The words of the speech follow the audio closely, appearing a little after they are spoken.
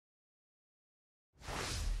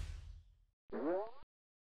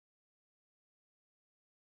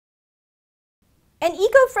An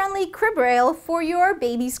eco-friendly crib rail for your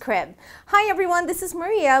baby's crib. Hi everyone, this is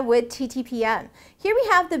Maria with TTPM. Here we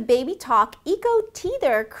have the Baby Talk Eco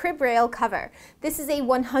Teether crib rail cover. This is a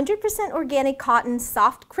 100% organic cotton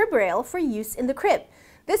soft crib rail for use in the crib.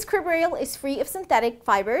 This crib rail is free of synthetic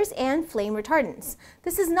fibers and flame retardants.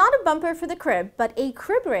 This is not a bumper for the crib, but a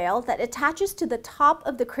crib rail that attaches to the top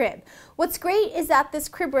of the crib. What's great is that this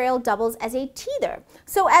crib rail doubles as a teether.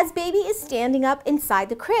 So as baby is standing up inside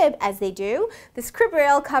the crib, as they do, this crib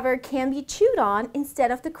rail cover can be chewed on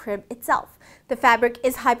instead of the crib itself. The fabric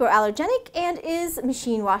is hypoallergenic and is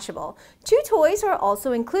machine washable. Two toys are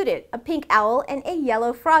also included, a pink owl and a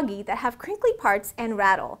yellow froggy that have crinkly parts and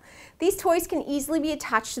rattle. These toys can easily be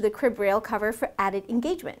attached to the crib rail cover for added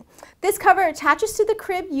engagement. This cover attaches to the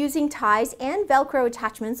crib using ties and Velcro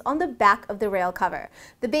attachments on the back of the rail cover.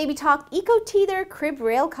 The Baby Talk Eco Teether crib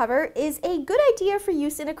rail cover is a good idea for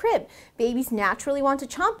use in a crib. Babies naturally want to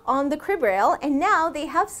chomp on the crib rail, and now they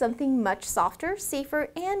have something much softer, safer,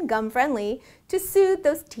 and gum-friendly to soothe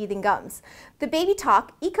those teething gums. The Baby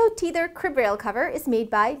Talk Eco Teether crib rail cover is made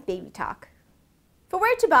by Baby Talk. For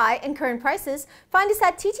where to buy and current prices, find us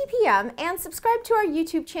at TTPM and subscribe to our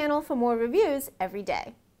YouTube channel for more reviews every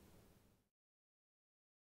day.